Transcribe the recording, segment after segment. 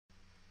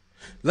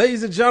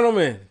Ladies and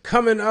gentlemen,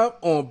 coming up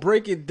on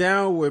Break It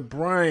Down with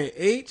Brian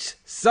H.,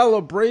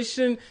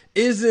 celebration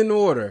is in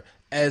order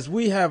as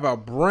we have a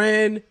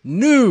brand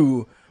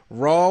new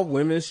Raw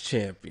Women's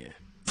Champion.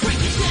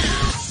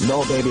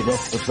 No, baby,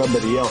 that's for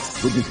somebody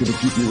else. We're just going to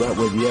keep you right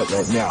where you're at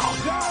right now.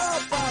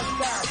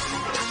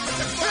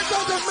 It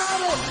doesn't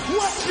matter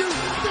what you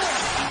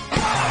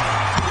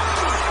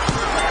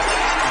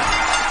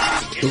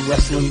think. The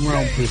Wrestling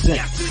Realm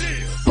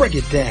presents Break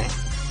It Down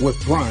with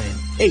Brian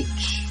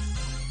H.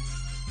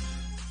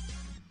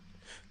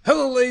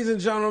 Hello, ladies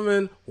and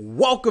gentlemen.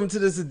 Welcome to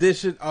this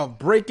edition of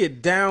Break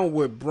It Down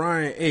with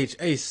Brian H.,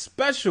 a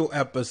special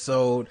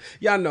episode.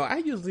 Y'all know I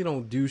usually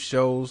don't do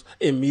shows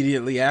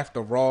immediately after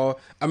Raw.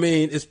 I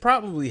mean, it's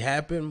probably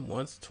happened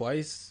once,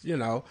 twice,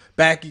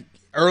 back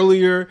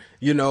earlier,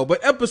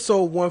 but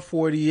episode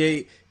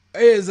 148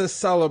 is a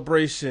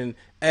celebration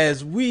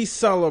as we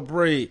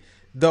celebrate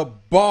the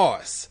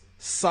boss,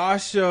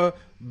 Sasha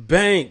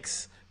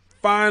Banks,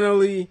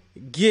 finally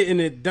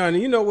getting it done.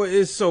 And you know what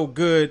is so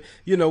good?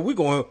 We're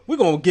going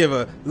to give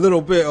a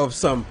little bit of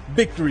some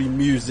victory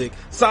music.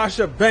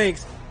 Sasha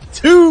Banks,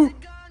 two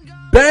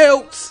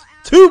belts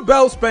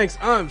Banks.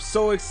 I'm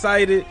so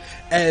excited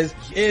as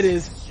it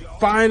is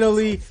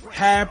finally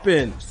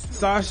happened.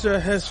 Sasha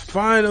has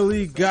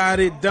finally got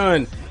it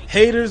done.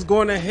 Haters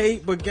gonna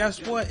hate, but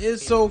guess what?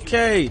 It's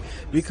okay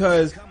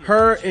because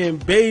her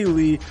and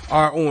Bayley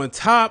are on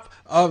top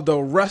of the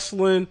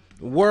wrestling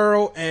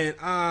world, and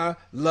I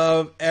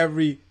love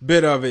every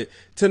bit of it.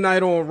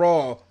 Tonight on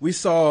Raw, we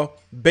saw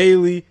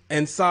Bayley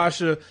and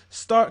Sasha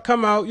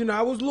come out.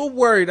 I was a little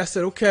worried. I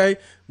said, okay,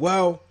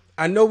 well,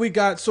 I know we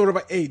got sort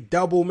of a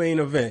double main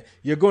event.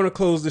 You're going to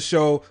close the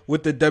show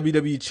with the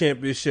WWE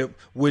Championship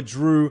with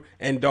Drew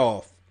and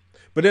Dolph.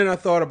 But then I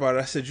thought about it.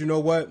 I said, you know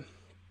what?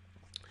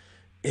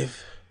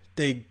 If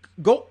they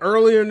go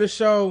earlier in the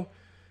show,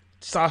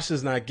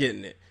 Sasha's not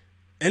getting it.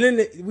 And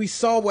then we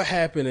saw what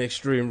happened in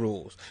Extreme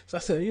Rules. So I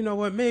said, you know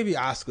what? Maybe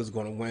Asuka's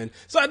going to win.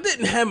 So I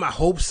didn't have my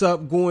hopes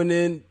up going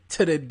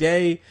into the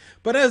day.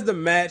 But as the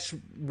match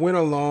went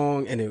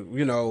along and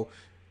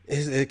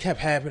it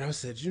kept happening, I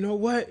said, you know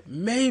what?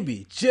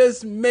 Maybe,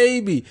 just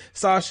maybe,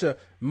 Sasha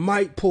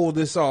might pull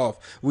this off.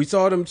 We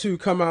saw them two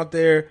come out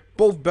there,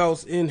 both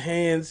belts in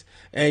hands,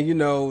 and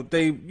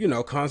they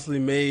constantly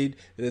made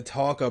the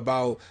talk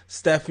about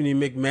Stephanie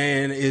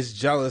McMahon is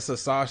jealous of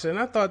Sasha, and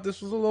I thought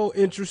this was a little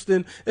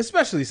interesting,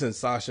 especially since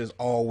Sasha's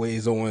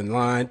always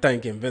online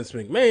thanking Vince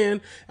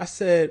McMahon. I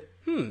said,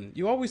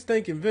 you always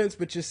thanking Vince,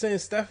 but you're saying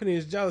Stephanie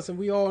is jealous, and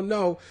we all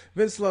know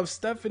Vince loves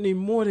Stephanie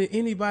more than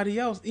anybody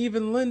else,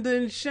 even Linda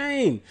and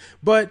Shane.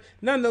 But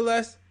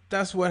nonetheless,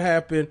 that's what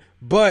happened.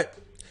 But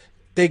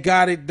they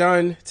got it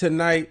done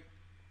tonight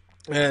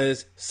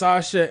as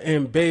Sasha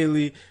and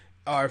Bayley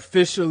are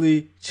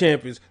officially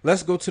champions.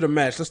 Let's go to the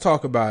match. Let's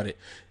talk about it.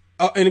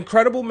 An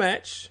incredible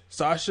match.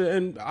 Sasha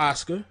and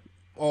Asuka,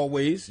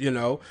 always, they've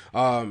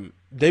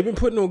been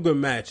putting on good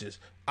matches.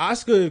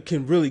 Asuka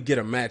can really get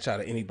a match out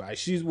of anybody.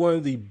 She's one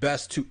of the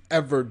best to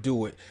ever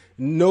do it.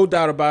 No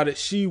doubt about it.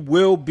 She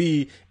will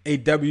be a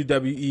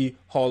WWE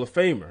Hall of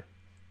Famer.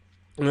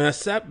 And I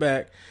sat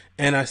back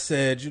and I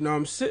said,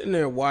 I'm sitting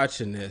there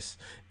watching this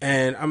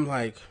and I'm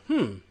like,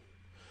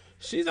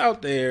 she's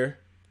out there.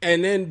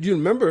 And then you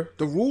remember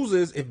the rules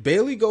is if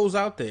Bayley goes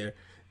out there,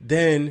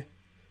 then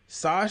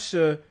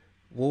Sasha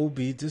will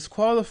be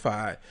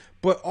disqualified.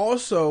 But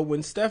also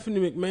when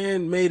Stephanie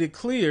McMahon made it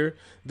clear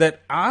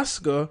that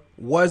Asuka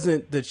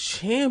wasn't the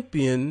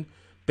champion,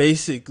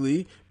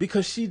 basically,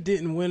 because she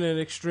didn't win at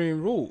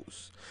Extreme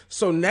Rules.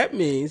 So that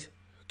means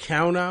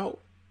count out,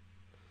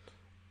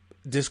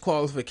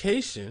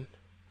 disqualification,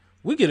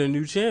 we get a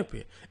new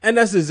champion. And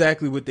that's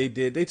exactly what they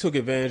did. They took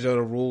advantage of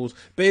the rules.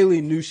 Bayley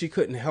knew she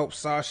couldn't help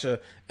Sasha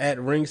at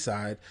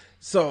ringside,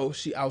 so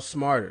she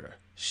outsmarted her.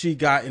 She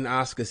got in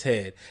Asuka's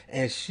head,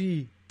 and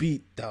she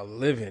beat the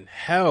living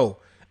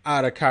hell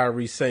out of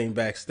Kairi Sane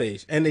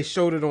backstage. And they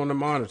showed it on the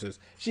monitors.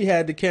 She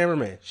had the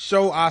cameraman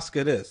show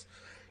Asuka this.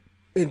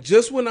 And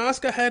just when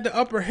Asuka had the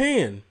upper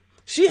hand,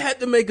 she had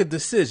to make a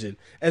decision.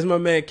 As my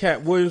man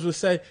Cat Williams would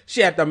say,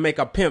 she had to make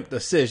a pimp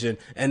decision.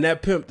 And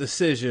that pimp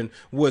decision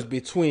was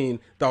between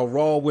the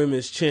Raw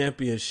Women's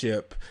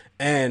Championship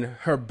and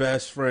her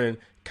best friend,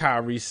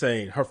 Kairi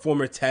Sane, her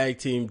former tag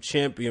team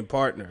champion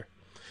partner.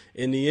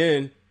 In the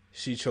end,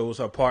 she chose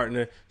her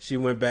partner. She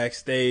went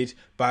backstage.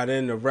 By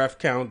then, the ref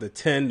counted to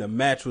 10. The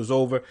match was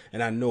over.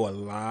 And I know a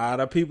lot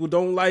of people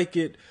don't like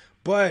it.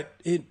 But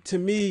to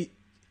me,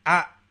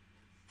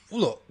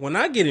 look, when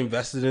I get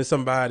invested in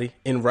somebody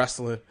in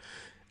wrestling,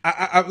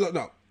 I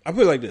put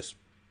it like this.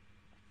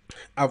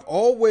 I've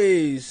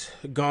always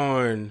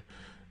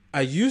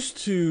I used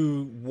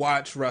to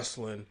watch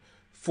wrestling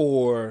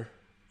for,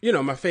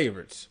 my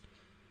favorites.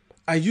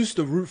 I used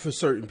to root for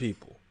certain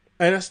people.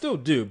 And I still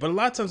do, but a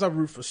lot of times I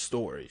root for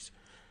stories,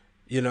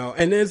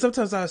 and then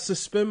sometimes I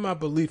suspend my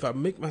belief. I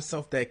make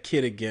myself that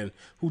kid again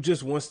who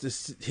just wants to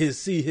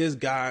see his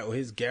guy or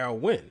his gal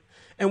win.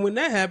 And when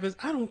that happens,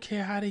 I don't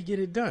care how they get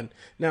it done.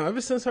 Now,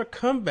 ever since her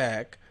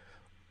comeback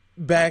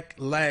back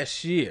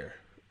last year,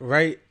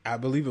 I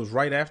believe it was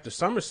right after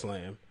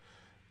SummerSlam.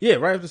 Yeah,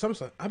 right after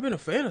SummerSlam. I've been a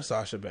fan of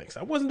Sasha Banks.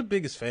 I wasn't the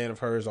biggest fan of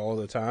hers all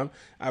the time.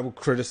 I would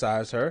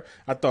criticize her.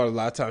 I thought a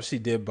lot of times she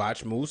did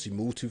botch moves. She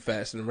moved too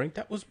fast in the ring.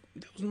 That was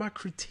my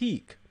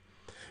critique.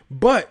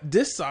 But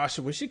this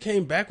Sasha, when she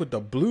came back with the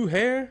blue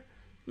hair,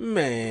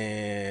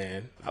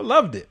 man, I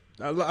loved it.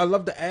 I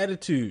love the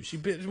attitude. She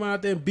went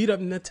out there and beat up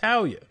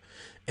Natalya.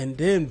 And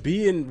then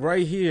being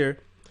right here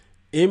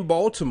in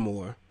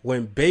Baltimore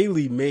when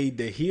Bayley made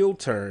the heel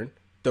turn,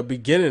 the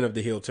beginning of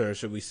the heel turn,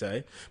 should we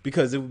say,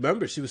 because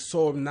remember, she was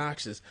so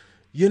obnoxious.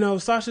 You know,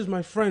 Sasha's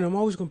my friend. I'm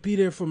always going to be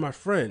there for my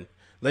friend.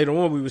 Later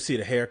on, we would see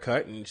the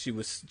haircut, and she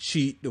would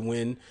cheat to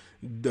win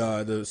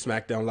the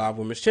SmackDown Live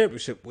Women's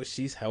Championship, which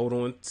she's held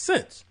on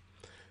since.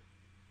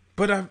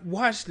 But I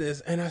watched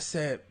this, and I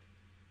said,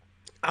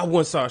 I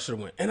want Sasha to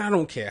win, and I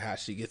don't care how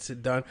she gets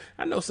it done.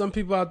 I know some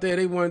people out there,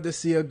 they wanted to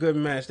see a good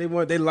match. They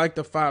liked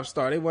the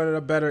 5-star. They wanted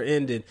a better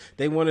ending.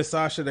 They wanted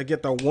Sasha to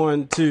get the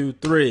 1, 2,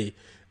 3.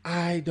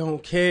 I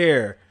don't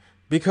care,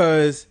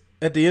 because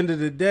at the end of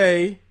the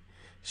day,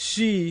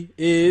 Sasha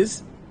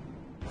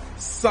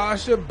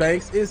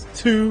Banks is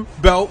 2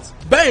 belts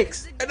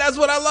Banks, and that's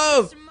what I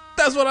love.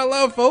 That's what I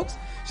love, folks.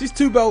 She's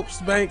 2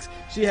 belts Banks.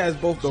 She has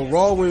both the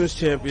Raw Women's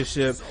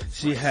Championship.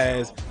 She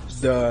has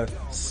the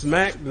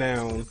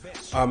SmackDown,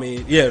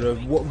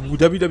 the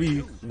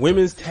WWE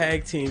Women's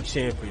Tag Team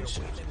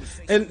Championship.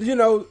 And, you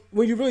know,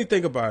 when you really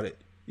think about it,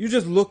 you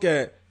just look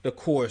at the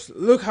course.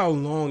 Look how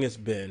long it's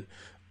been.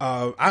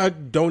 I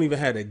don't even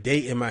have a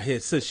date in my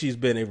head since she's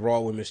been a Raw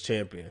Women's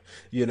Champion.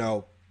 You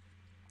know,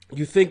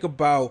 you think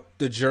about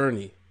the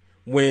journey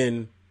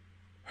when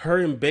her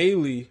and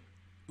Bayley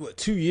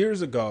 2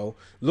 years ago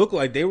looked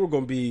like they were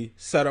going to be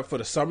set up for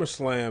the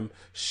SummerSlam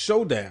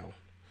showdown.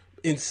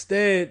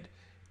 Instead,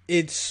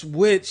 it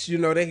switched. You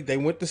know, they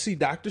went to see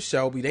Dr.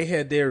 Shelby. They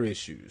had their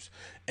issues.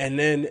 And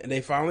then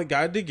they finally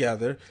got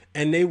together,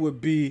 and they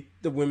would be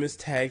the Women's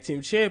Tag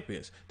Team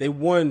Champions. They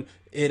won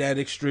it at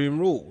Extreme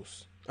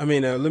Rules.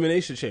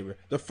 Elimination Chamber,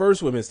 the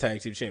first Women's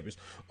Tag Team Champions,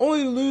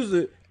 only to lose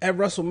it at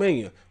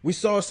WrestleMania. We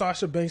saw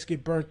Sasha Banks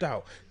get burnt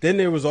out. Then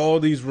there was all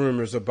these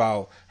rumors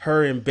about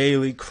her and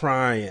Bayley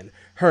crying,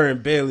 her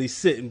and Bayley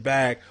sitting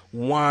back,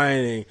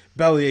 whining,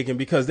 belly aching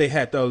because they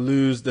had to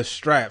lose the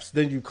straps.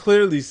 Then you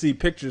clearly see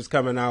pictures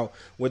coming out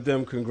with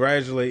them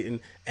congratulating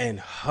and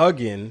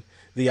hugging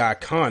the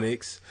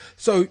Iconics.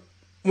 So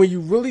when you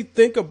really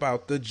think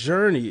about the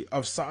journey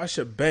of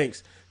Sasha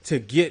Banks to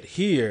get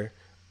here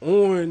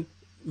on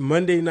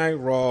Monday Night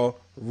Raw,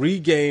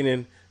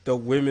 regaining the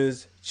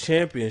Women's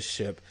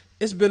Championship,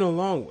 it's been a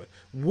long one.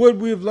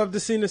 Would we have loved to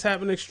see this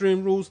happen in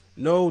Extreme Rules?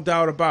 No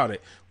doubt about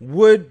it.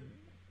 Would,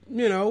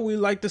 we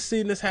like to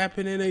see this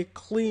happen in a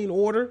clean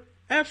order?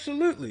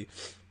 Absolutely.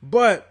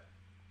 But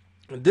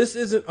this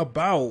isn't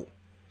about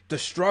the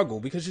struggle,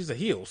 because she's a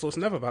heel. So it's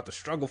never about the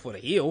struggle for the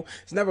heel.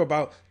 It's never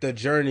about the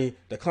journey,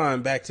 the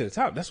climb back to the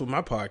top. That's what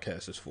my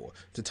podcast is for,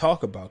 to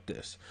talk about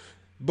this.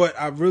 But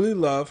I really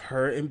love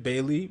her and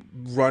Bayley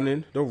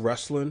running the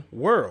wrestling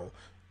world.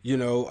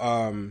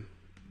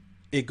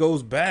 It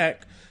goes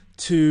back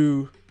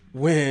to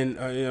when,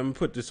 I'm going to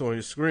put this on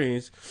your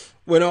screens,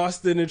 when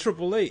Austin and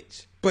Triple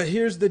H. But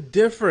here's the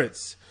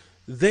difference.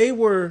 And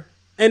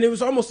it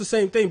was almost the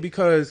same thing,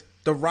 because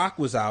The Rock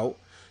was out.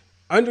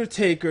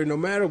 Undertaker, no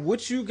matter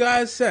what you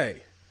guys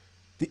say,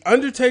 The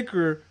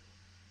Undertaker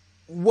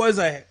was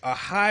a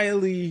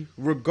highly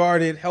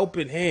regarded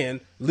helping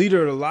hand,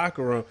 leader of the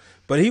locker room,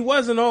 but he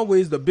wasn't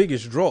always the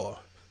biggest draw.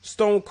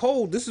 Stone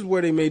Cold, this is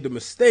where they made the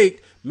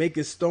mistake,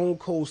 making Stone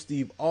Cold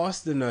Steve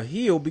Austin a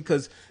heel,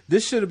 because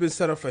this should have been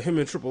set up for him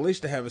and Triple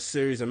H to have a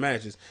series of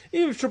matches.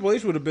 Even if Triple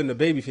H would have been the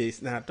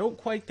babyface, now I don't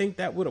quite think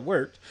that would have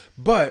worked,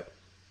 but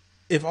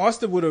if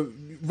Austin would have,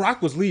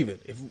 Rock was leaving,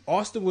 if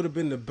Austin would have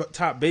been the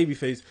top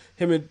babyface,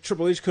 him and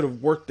Triple H could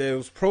have worked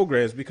those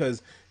programs,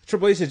 because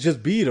Triple H had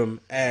just beat him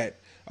at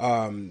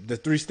the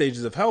 3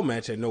 Stages of Hell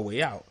match at No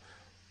Way Out.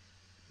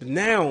 But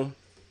now,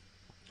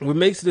 what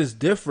makes this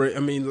different,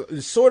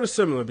 it's sort of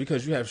similar,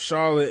 because you have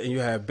Charlotte and you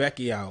have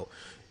Becky out.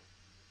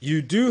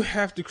 You do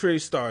have to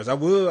create stars.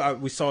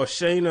 We saw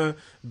Shayna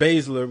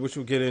Baszler, which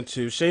we'll get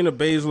into. Shayna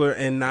Baszler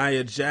and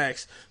Nia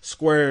Jax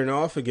squaring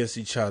off against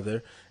each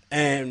other.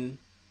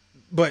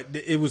 But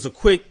it was a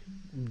quick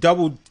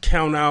double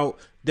count out.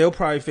 They'll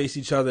probably face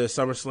each other at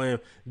SummerSlam.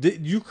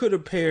 You could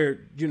have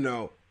paired,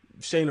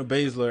 Shayna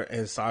Baszler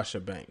and Sasha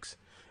Banks.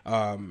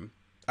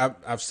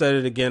 I've said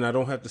it again. I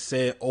don't have to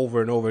say it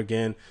over and over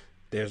again.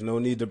 There's no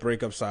need to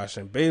break up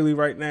Sasha and Bayley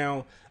right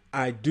now.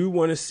 I do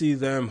want to see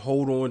them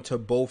hold on to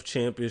both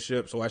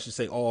championships, or I should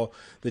say all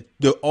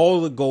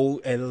the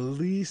gold, at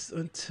least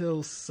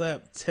until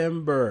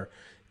September.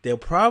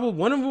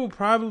 One of them will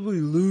probably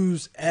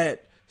lose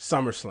at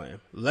SummerSlam.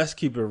 Let's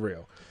keep it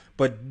real.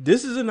 But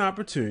this is an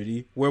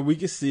opportunity where we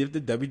can see if the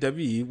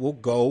WWE will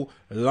go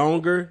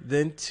longer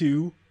than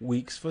 2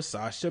 weeks for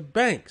Sasha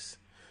Banks.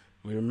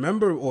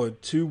 Remember, or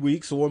 2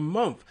 weeks or a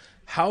month.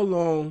 How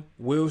long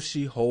will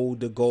she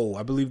hold the gold?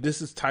 I believe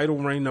this is title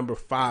reign number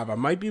 5. I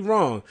might be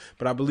wrong,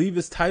 but I believe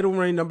it's title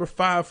reign number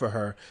 5 for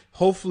her.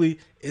 Hopefully,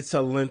 it's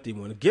a lengthy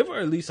one. Give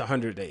her at least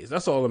 100 days.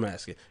 That's all I'm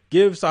asking.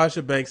 Give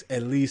Sasha Banks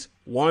at least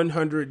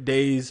 100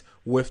 days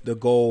with the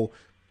gold,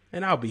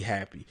 and I'll be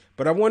happy.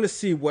 But I want to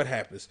see what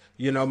happens.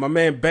 You know, my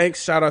man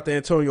Banks, shout out to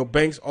Antonio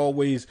Banks,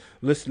 always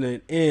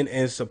listening in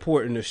and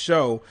supporting the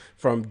show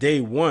from day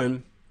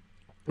one,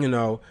 you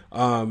know,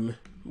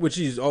 which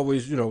he's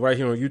always, you know, right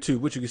here on YouTube,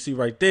 which you can see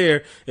right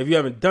there. If you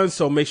haven't done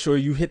so, make sure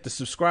you hit the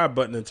subscribe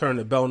button and turn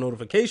the bell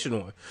notification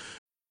on.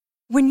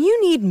 When you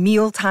need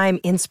mealtime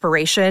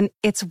inspiration,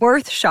 it's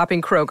worth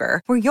shopping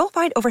Kroger, where you'll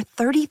find over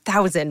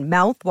 30,000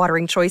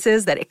 mouth-watering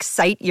choices that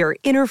excite your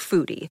inner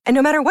foodie. And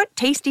no matter what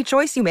tasty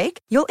choice you make,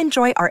 you'll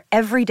enjoy our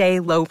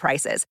everyday low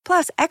prices,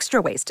 plus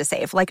extra ways to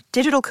save, like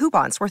digital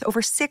coupons worth over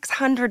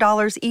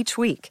 $600 each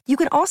week. You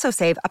can also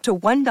save up to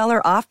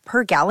 $1 off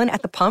per gallon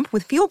at the pump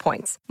with fuel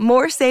points.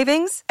 More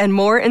savings and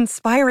more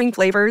inspiring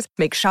flavors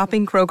make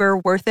shopping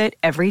Kroger worth it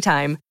every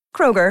time.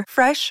 Kroger,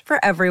 fresh for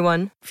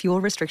everyone.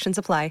 Fuel restrictions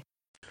apply.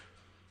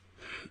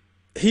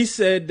 He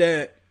said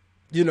that,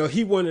 you know,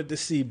 he wanted to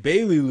see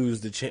Bayley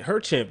lose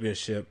her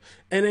championship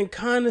and then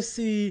kind of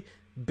see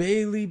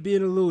Bayley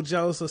being a little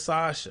jealous of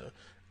Sasha.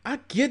 I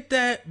get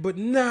that, but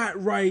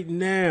not right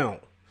now.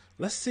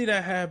 Let's see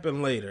that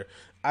happen later.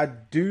 I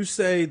do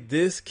say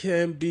this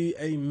can be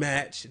a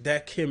match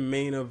that can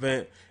main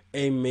event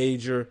a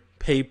major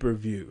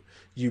pay-per-view.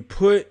 You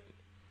put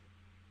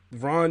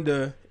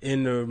Ronda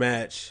in the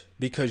match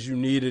because you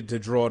needed to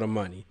draw the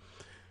money.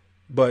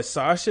 But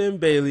Sasha and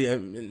Bayley,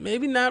 and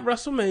maybe not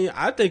WrestleMania,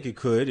 I think it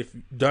could if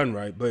done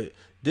right, but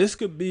this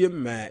could be a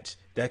match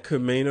that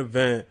could main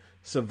event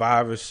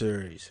Survivor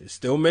Series. It's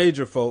still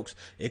major, folks.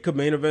 It could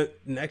main event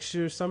next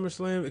year's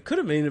SummerSlam. It could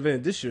have main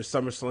event this year's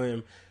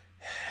SummerSlam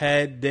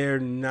had there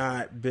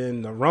not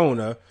been the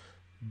Rona,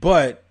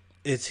 but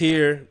it's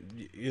here,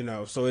 you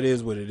know, so it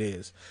is what it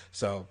is.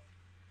 So,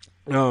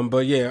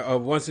 but yeah,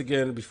 once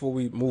again, before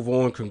we move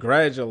on,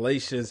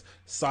 congratulations.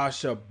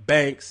 Sasha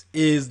Banks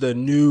is the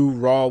new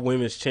Raw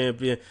Women's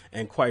Champion,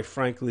 and quite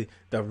frankly,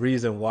 the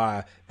reason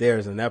why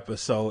there's an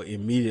episode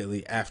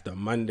immediately after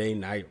Monday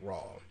Night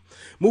Raw.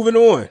 Moving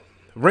on,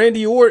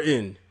 Randy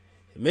Orton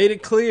made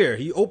it clear.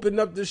 He opened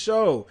up the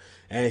show,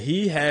 and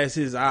he has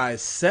his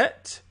eyes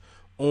set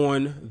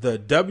on the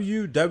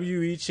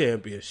WWE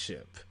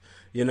Championship.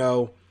 You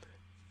know,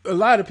 a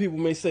lot of people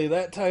may say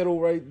that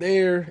title right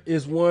there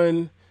is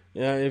one.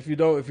 Yeah, if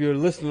you're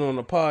listening on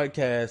the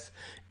podcast,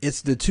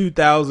 it's the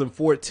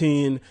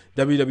 2014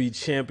 WWE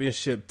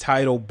Championship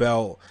title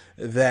belt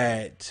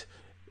that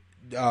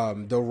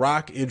The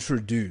Rock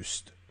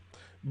introduced.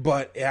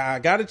 But I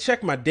got to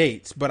check my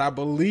dates, but I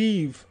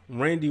believe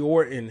Randy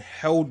Orton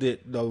held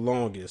it the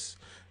longest.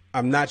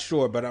 I'm not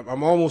sure, but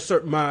I'm almost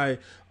certain. My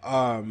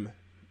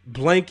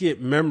blanket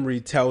memory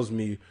tells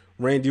me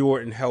Randy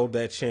Orton held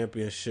that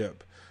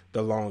championship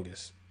the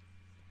longest.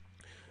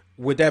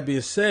 With that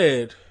being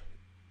said,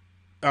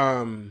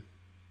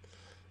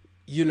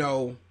 you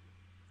know,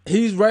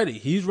 he's ready.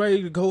 He's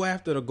ready to go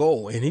after the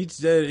goal. And he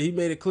said, he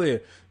made it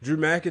clear, Drew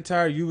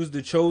McIntyre, you was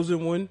the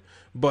chosen one,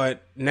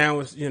 but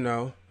now it's, you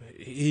know,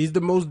 he's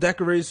the most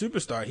decorated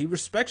superstar. He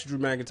respects Drew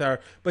McIntyre,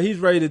 but he's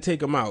ready to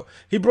take him out.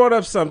 He brought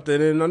up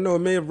something, and I know it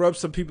may have rubbed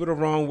some people the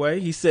wrong way.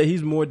 He said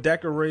he's more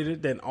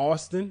decorated than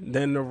Austin,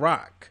 than The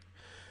Rock.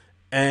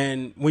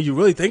 And when you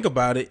really think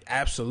about it,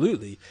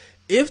 absolutely.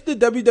 If the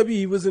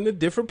WWE was in a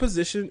different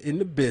position in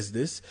the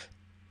business,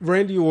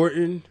 Randy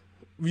Orton,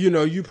 you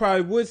know, you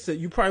probably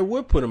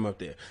would put him up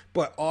there.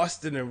 But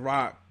Austin and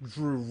Rock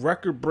drew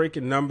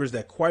record-breaking numbers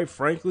that, quite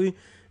frankly,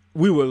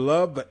 we would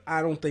love, but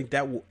I don't think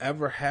that will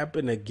ever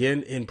happen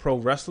again in pro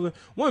wrestling.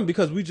 One,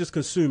 because we just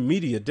consume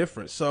media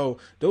different. So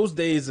those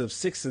days of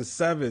 6 and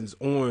 7s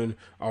on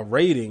a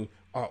rating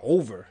are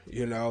over,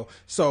 you know.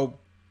 So,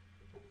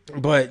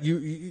 but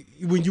you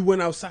when you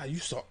went outside, you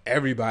saw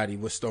everybody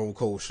with Stone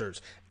Cold shirts,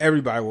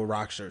 everybody with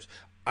Rock shirts.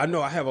 I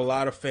know I have a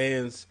lot of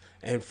fans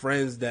and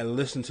friends that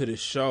listen to this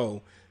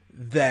show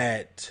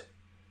that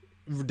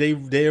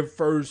their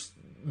first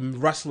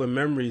wrestling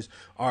memories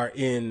are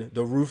in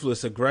the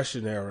Ruthless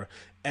Aggression era,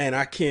 and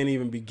I can't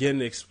even begin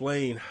to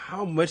explain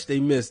how much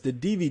they miss. The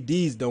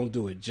DVDs don't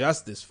do it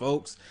justice,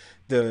 folks.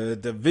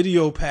 The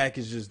video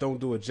packages don't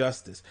do it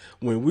justice.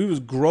 When we was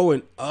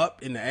growing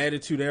up in the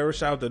Attitude Era,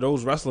 shout out to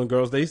those wrestling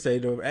girls, they say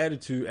the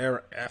Attitude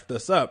Era effed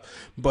us up.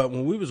 But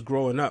when we was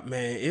growing up,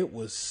 man, it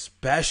was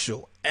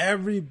special.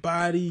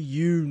 Everybody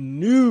you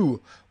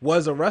knew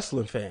was a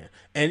wrestling fan.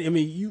 And I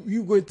mean,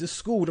 you went to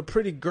school, the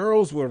pretty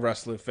girls were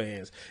wrestling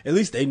fans. At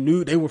least they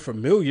knew, they were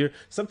familiar.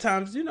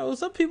 Sometimes, you know,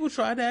 some people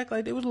tried to act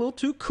like they was a little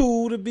too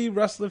cool to be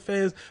wrestling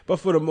fans, but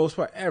for the most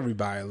part,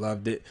 everybody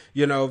loved it.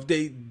 You know,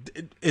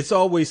 it's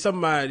always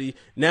somebody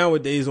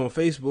nowadays on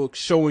Facebook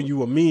showing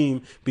you a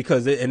meme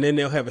and then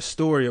they'll have a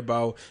story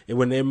about it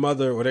when their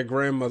mother or their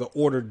grandmother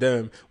ordered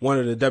them one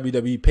of the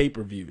WWE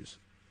pay-per-views.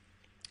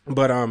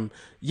 But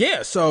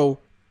yeah, so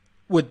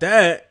with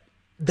that,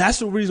 that's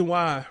the reason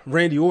why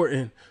Randy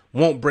Orton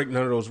won't break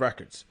none of those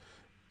records.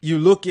 you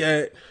look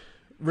at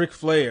Ric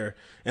Flair,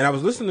 and I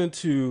was listening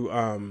to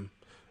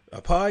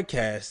a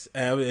podcast,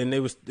 and it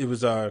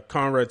was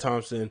Conrad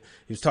Thompson.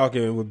 He was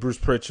talking with Bruce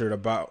Pritchard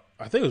about,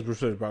 I think it was Bruce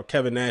Pritchard, about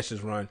Kevin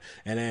Nash's run,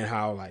 and then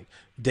how like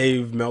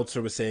Dave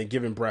Meltzer was saying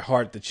giving Bret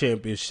Hart the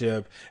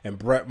championship, and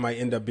Bret might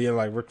end up being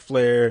like Ric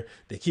Flair.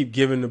 They keep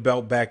giving the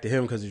belt back to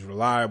him because he's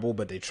reliable,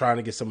 but they trying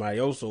to get somebody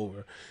else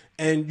over.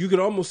 And you could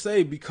almost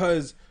say,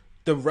 because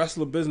the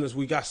wrestler business,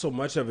 we got so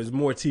much of is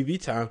more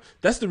TV time.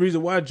 That's the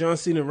reason why John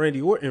Cena and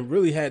Randy Orton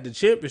really had the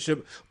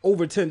championship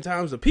over 10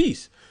 times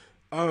apiece.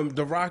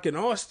 The Rock and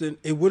Austin,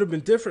 it would have been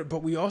different,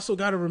 but we also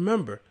got to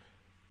remember,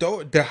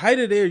 the height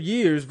of their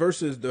years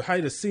versus the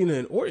height of Cena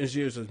and Orton's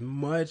years is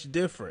much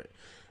different.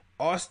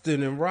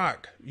 Austin and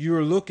Rock,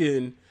 you're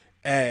looking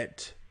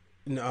at,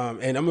 and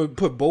I'm going to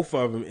put both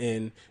of them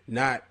in,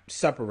 not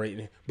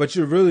separating, but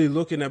you're really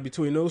looking at,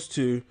 between those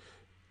two,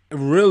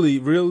 really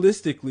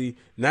realistically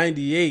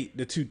 98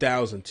 to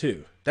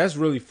 2002. That's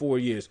really 4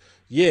 years.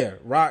 Yeah,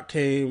 Rock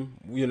came,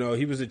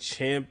 he was a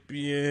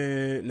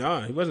champion.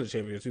 No, he wasn't a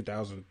champion in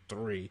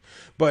 2003.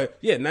 But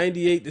yeah,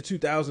 98 to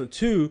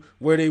 2002,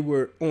 where they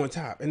were on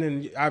top. And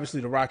then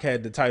obviously The Rock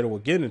had the title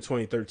again in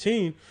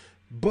 2013.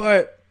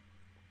 But,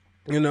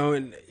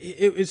 and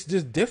it's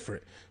just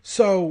different.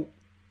 So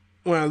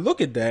when I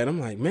look at that, I'm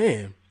like,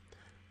 man,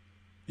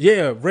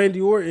 yeah,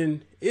 Randy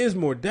Orton is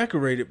more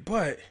decorated,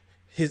 but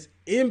his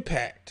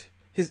impact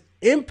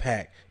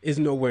is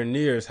nowhere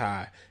near as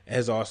high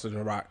as Austin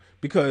and Rock,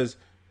 because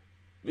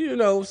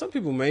some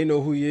people may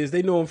know who he is.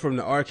 They know him from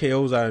the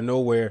RKOs out of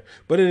nowhere,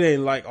 but it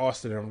ain't like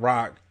Austin and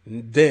Rock.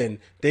 Then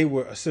they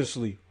were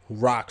essentially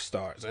rock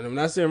stars. And I'm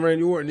not saying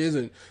Randy Orton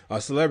isn't a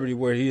celebrity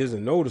where he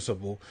isn't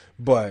noticeable,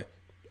 but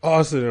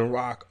Austin and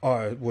Rock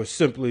were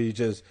simply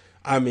just,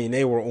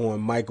 they were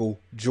on Michael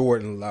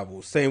Jordan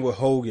level. Same with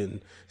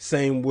Hogan.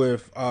 Same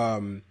with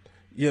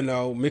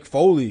Mick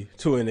Foley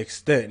to an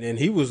extent, and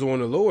he was on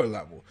a lower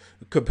level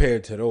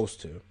compared to those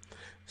two.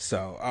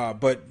 So,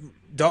 but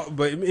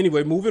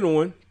anyway, moving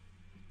on,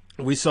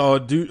 we saw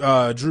Drew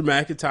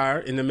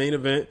McIntyre in the main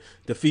event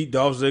defeat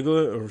Dolph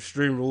Ziggler, a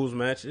Extreme Rules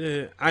match.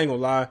 I ain't gonna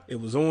lie, it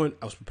was on.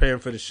 I was preparing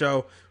for the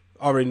show,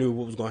 already knew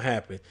what was gonna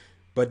happen.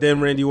 But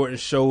then Randy Orton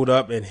showed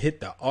up and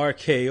hit the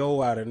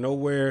RKO out of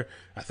nowhere.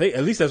 I think,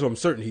 at least that's what I'm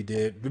certain he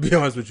did, to be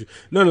honest with you.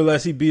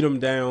 Nonetheless, he beat him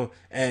down,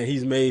 and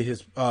he's made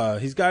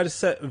he's got his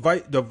set.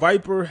 The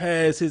Viper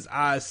has his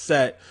eyes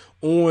set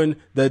on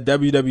the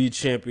WWE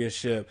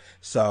Championship.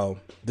 So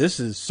this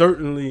is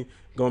certainly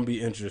going to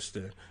be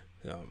interesting.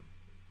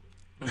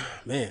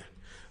 Man.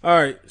 All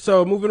right,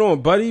 so moving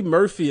on, Buddy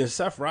Murphy and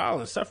Seth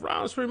Rollins. Seth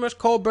Rollins pretty much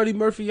called Buddy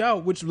Murphy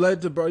out, which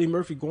led to Buddy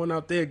Murphy going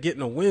out there,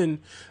 getting a win,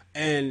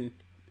 and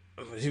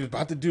he was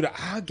about to do the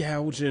eye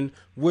gouging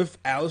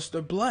with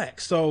Aleister Black.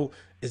 So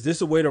is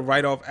this a way to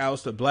write off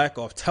Aleister Black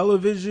off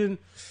television?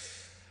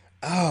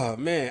 Oh,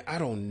 man, I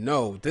don't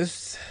know.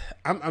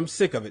 I'm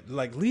sick of it.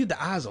 Like, leave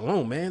the eyes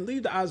alone, man.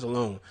 Leave the eyes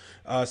alone.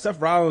 Seth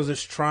Rollins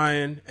is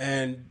trying,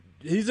 and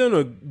he's in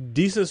a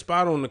decent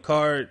spot on the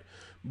card.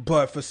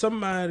 But for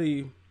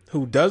somebody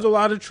who does a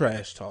lot of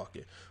trash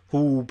talking,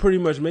 who pretty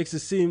much makes it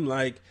seem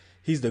like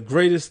he's the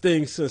greatest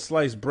thing since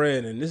sliced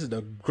bread, and this is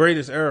the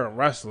greatest era of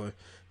wrestling,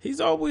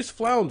 he's always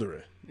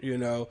floundering,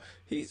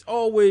 He's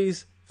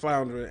always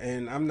floundering,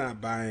 and I'm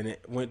not buying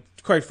it.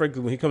 Quite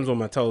frankly, when he comes on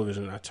my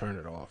television, I turn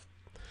it off.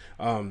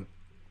 I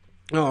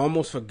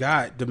almost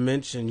forgot to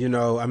mention,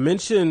 I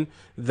mentioned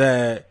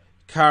that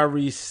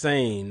Kairi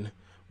Sane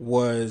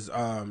was,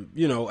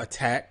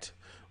 attacked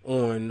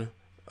on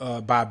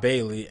by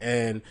Bayley,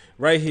 and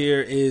right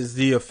here is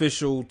the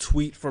official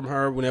tweet from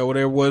her when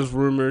there was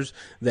rumors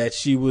that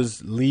she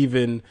was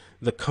leaving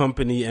the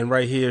company, and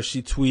right here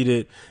she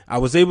tweeted, "I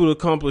was able to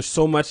accomplish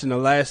so much in the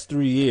last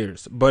 3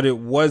 years, but it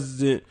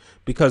wasn't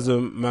because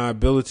of my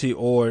ability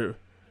or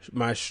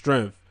my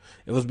strength.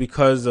 It was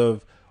because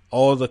of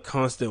all the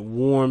constant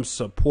warm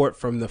support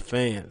from the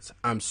fans.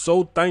 I'm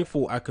so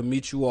thankful I could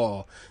meet you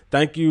all.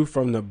 Thank you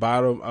from the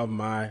bottom of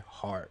my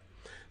heart."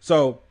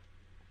 So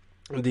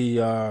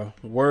the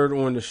word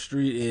on the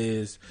street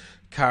is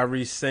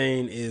Kairi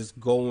Sane is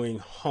going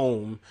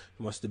home,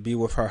 wants to be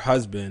with her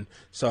husband.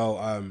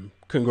 So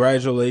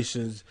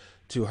congratulations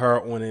to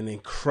her on an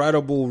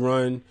incredible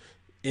run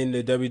in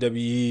the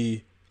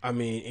WWE.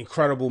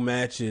 Incredible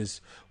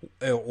matches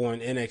on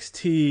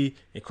NXT,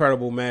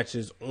 incredible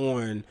matches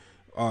on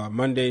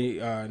Monday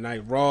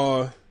Night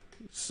Raw,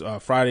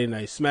 Friday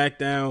Night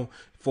SmackDown,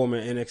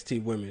 former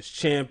NXT Women's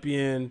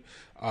Champion.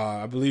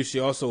 I believe she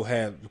also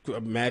had a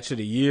match of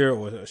the year,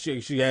 or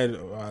she had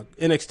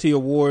NXT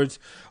awards.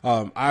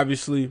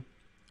 Obviously,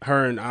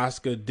 her and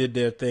Asuka did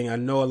their thing. I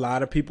know a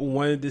lot of people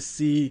wanted to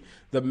see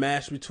the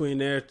match between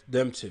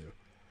them two.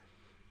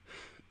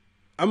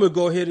 I'm going to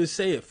go ahead and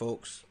say it,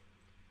 folks.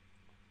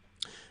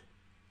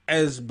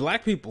 As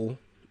black people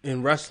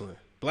in wrestling,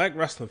 black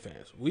wrestling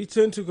fans, we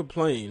tend to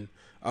complain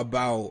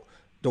about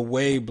the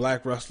way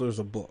black wrestlers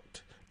are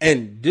booked.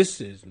 And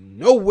this is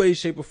no way,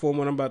 shape, or form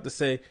what I'm about to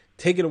say.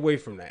 Take it away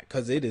from that,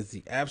 because it is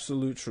the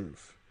absolute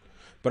truth.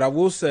 But I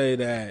will say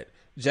that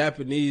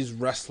Japanese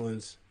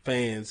wrestlers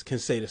fans can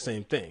say the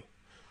same thing.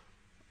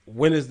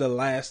 When is the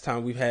last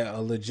time we've had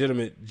a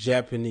legitimate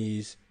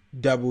Japanese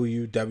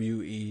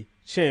WWE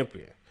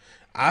champion?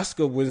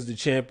 Asuka wins the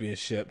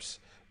championships,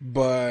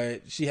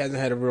 but she hasn't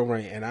had a real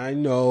reign. And I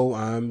know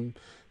I'm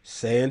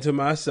saying to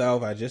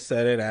myself, I just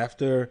said it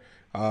after,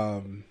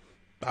 I'm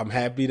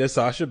happy that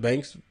Sasha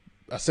Banks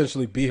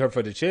essentially beat her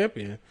for the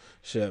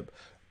championship.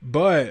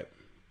 But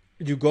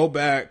you go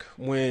back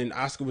when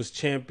Asuka was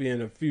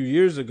champion a few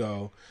years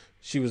ago,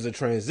 she was a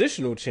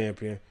transitional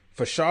champion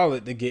for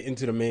Charlotte to get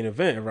into the main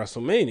event at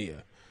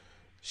WrestleMania.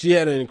 She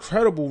had an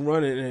incredible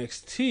run in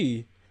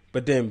NXT,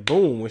 but then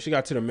boom, when she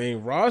got to the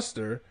main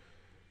roster,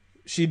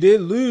 she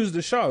did lose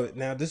to Charlotte.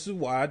 Now, this is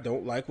why I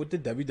don't like what the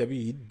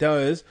WWE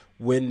does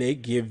when they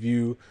give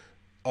you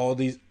all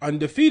these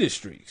undefeated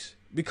streaks,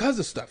 because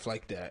of stuff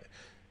like that.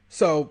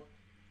 So,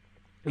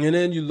 and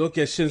then you look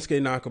at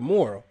Shinsuke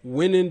Nakamura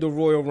winning the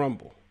Royal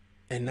Rumble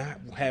and not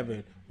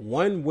having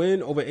one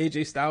win over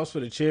AJ Styles for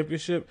the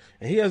championship,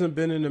 and he hasn't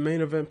been in the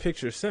main event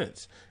picture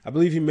since. I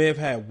believe he may have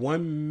had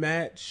one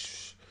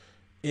match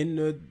in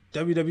the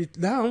WWE.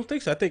 No, I don't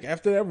think so. I think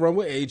after that run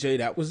with AJ,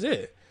 that was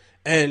it.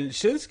 And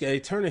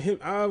Shinsuke turning him,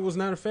 I was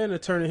not a fan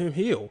of turning him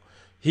heel.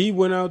 He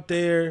went out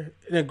there,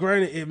 and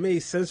granted, it made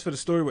sense for the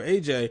story with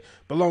AJ,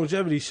 but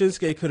longevity,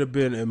 Shinsuke could have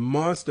been a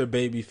monster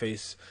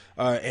babyface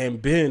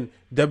and been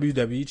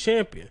WWE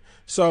champion.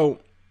 So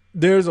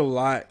there's a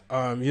lot,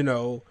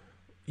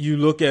 you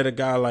look at a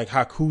guy like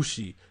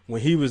Hakushi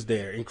when he was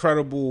there,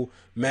 incredible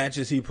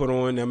matches he put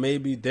on. Now,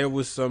 maybe there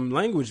was some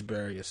language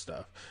barrier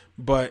stuff,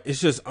 but it's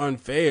just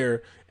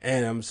unfair.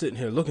 And I'm sitting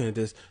here looking at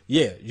this.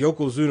 Yeah,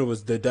 Yokozuna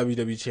was the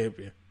WWE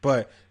champion,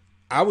 but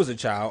I was a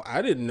child.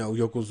 I didn't know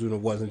Yokozuna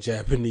wasn't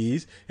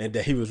Japanese and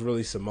that he was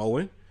really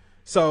Samoan.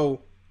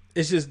 So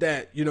it's just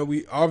that,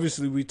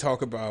 we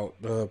talk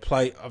about the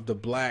plight of the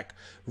black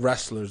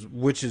wrestlers,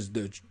 which is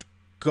the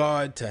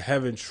God to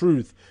heaven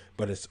truth.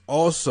 But it's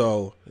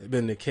also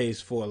been the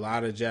case for a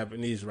lot of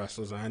Japanese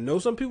wrestlers. And I know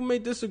some people may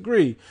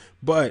disagree,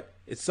 but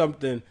it's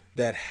something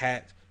that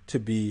had to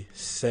be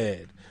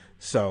said.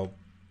 So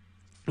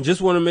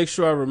just want to make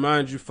sure I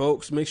remind you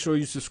folks, make sure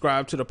you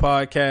subscribe to the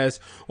podcast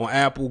on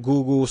Apple,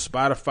 Google,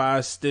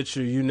 Spotify,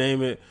 Stitcher, you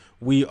name it.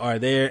 We are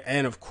there.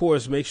 And of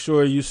course, make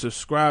sure you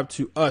subscribe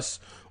to us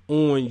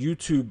on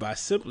YouTube by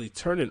simply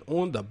turning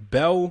on the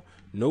bell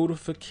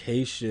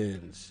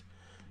notifications.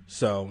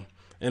 So,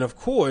 and of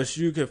course,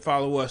 you can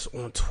follow us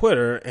on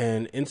Twitter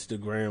and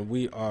Instagram.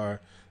 We are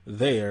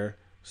there.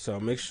 So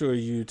make sure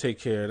you take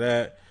care of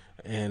that.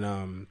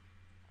 And,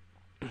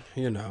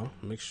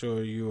 make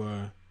sure you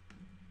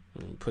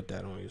let me put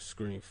that on your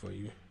screen for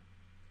you.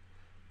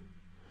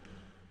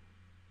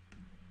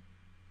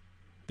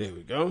 There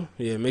we go.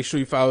 Yeah, make sure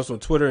you follow us on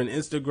Twitter and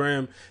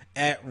Instagram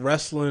at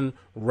Wrestling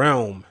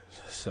Realm.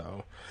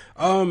 So,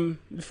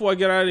 before I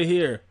get out of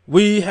here,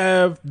 we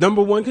have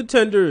number one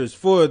contenders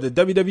for the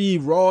WWE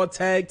Raw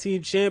Tag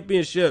Team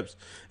Championships,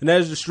 and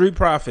that is the Street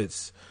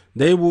Profits.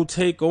 They will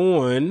take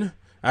on,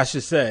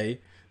 the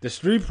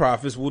Street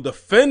Profits will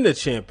defend the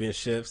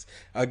championships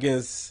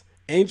against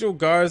Angel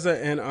Garza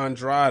and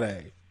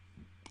Andrade.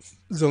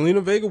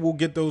 Zelina Vega will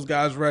get those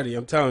guys ready.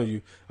 I'm telling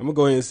you. I'm going to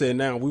go ahead and say it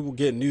now. We will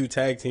get new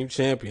tag team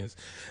champions.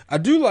 I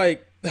do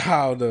like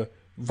how the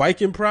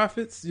Viking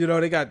Profits,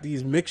 they got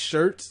these mixed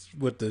shirts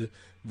with the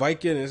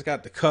Viking and it's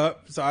got the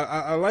cup. So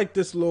I like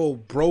this little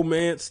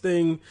bromance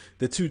thing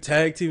the two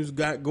tag teams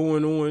got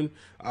going on.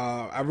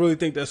 I really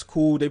think that's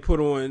cool. They put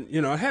on,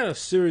 I had a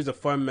series of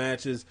fun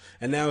matches,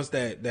 and now it's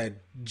that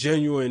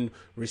genuine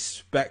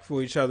respect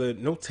for each other.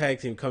 No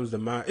tag team comes to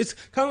mind. It's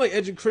kind of like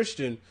Edge and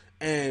Christian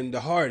and the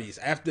Hardys.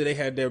 After they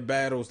had their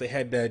battles, they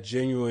had that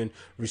genuine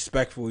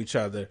respect for each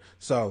other.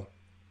 So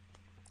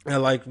I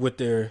like what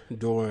they're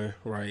doing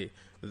right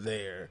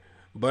there.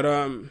 But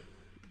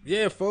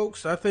yeah,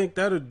 folks, I think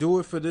that'll do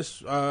it for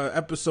this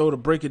episode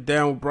of Break It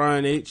Down with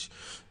Brian H.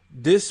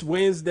 This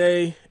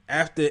Wednesday,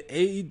 after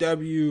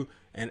AEW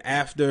and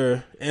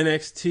after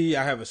NXT,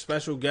 I have a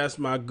special guest,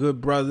 my good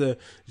brother,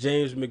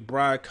 James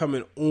McBride,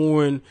 coming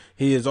on.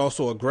 He is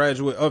also a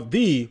graduate of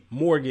the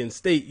Morgan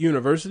State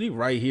University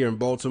right here in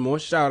Baltimore.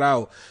 Shout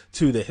out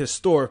to the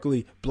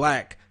historically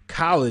black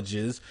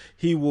colleges.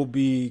 He will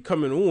be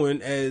coming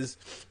on as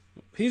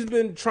he's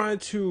going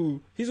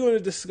to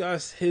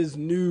discuss his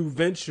new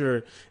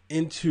venture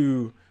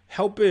into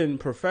helping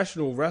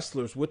professional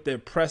wrestlers with their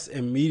press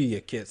and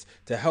media kits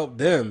to help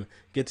them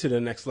get to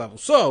the next level.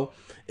 So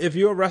if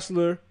you're a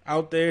wrestler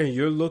out there and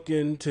you're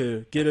looking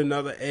to get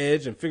another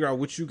edge and figure out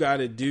what you got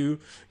to do,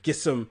 get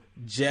some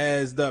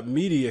jazzed up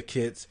media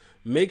kits,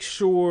 make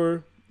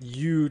sure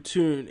you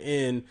tune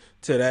in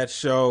to that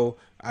show.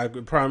 I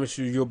promise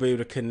you'll be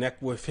able to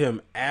connect with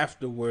him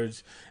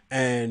afterwards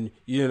and,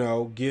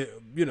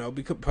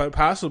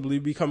 possibly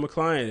become a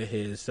client of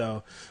his.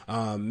 So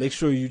make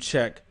sure you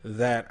check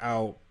that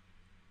out,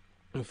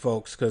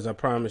 folks, because I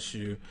promise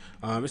you,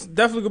 it's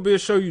definitely going to be a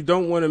show you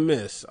don't want to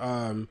miss.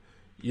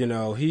 You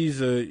know, he's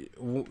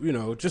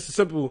just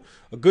a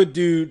good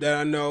dude that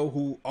I know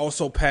who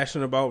also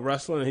passionate about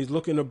wrestling. And he's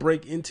looking to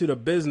break into the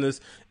business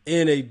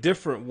in a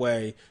different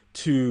way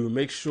to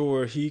make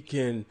sure he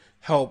can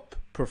help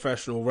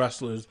professional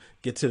wrestlers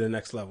get to the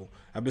next level.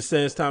 I've been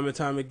saying this time and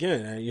time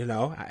again. And, you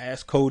know, I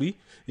asked Cody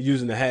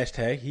using the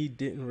hashtag. He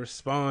didn't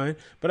respond.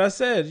 But I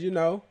said, you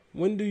know,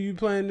 when do you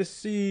plan to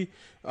see,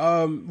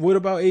 what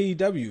about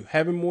AEW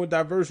having more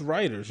diverse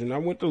writers? And I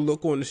went to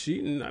look on the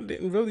sheet and I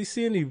didn't really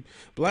see any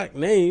black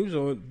names,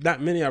 or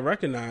not many I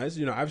recognize.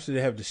 You know, obviously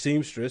they have the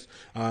seamstress,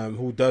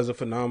 who does a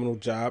phenomenal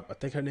job. I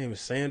think her name is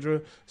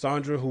Sandra,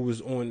 who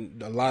was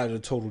on a lot of the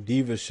Total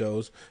Divas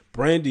shows.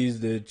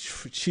 Brandy's the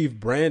chief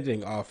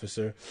branding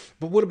officer.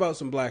 But what about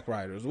some black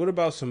writers? What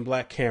about some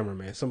black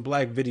cameramen, some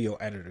black video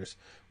editors?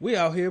 We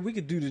out here, we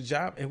can do the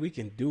job and we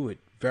can do it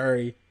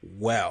very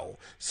well.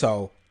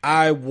 So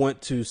I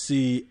want to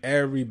see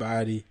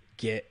everybody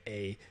get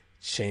a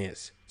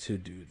chance to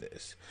do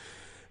this.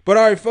 But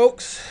all right,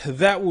 folks,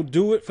 that will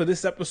do it for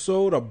this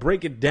episode of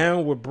Break It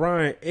Down with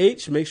Brian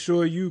H. Make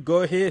sure you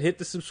go ahead, hit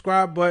the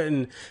subscribe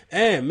button,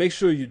 and make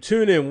sure you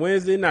tune in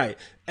Wednesday night.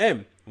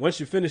 And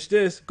once you finish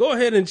this, go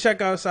ahead and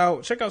check us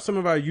out. Check out some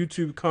of our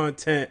YouTube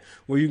content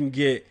where you can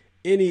get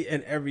any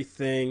and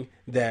everything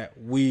that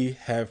we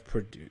have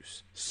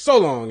produced. So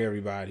long,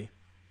 everybody.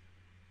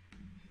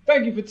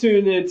 Thank you for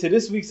tuning in to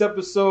this week's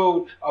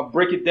episode of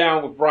Break It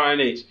Down with Brian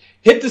H.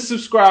 Hit the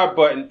subscribe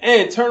button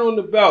and turn on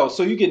the bell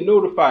so you get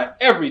notified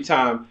every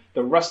time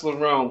the Wrestling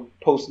Realm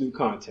posts new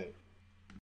content.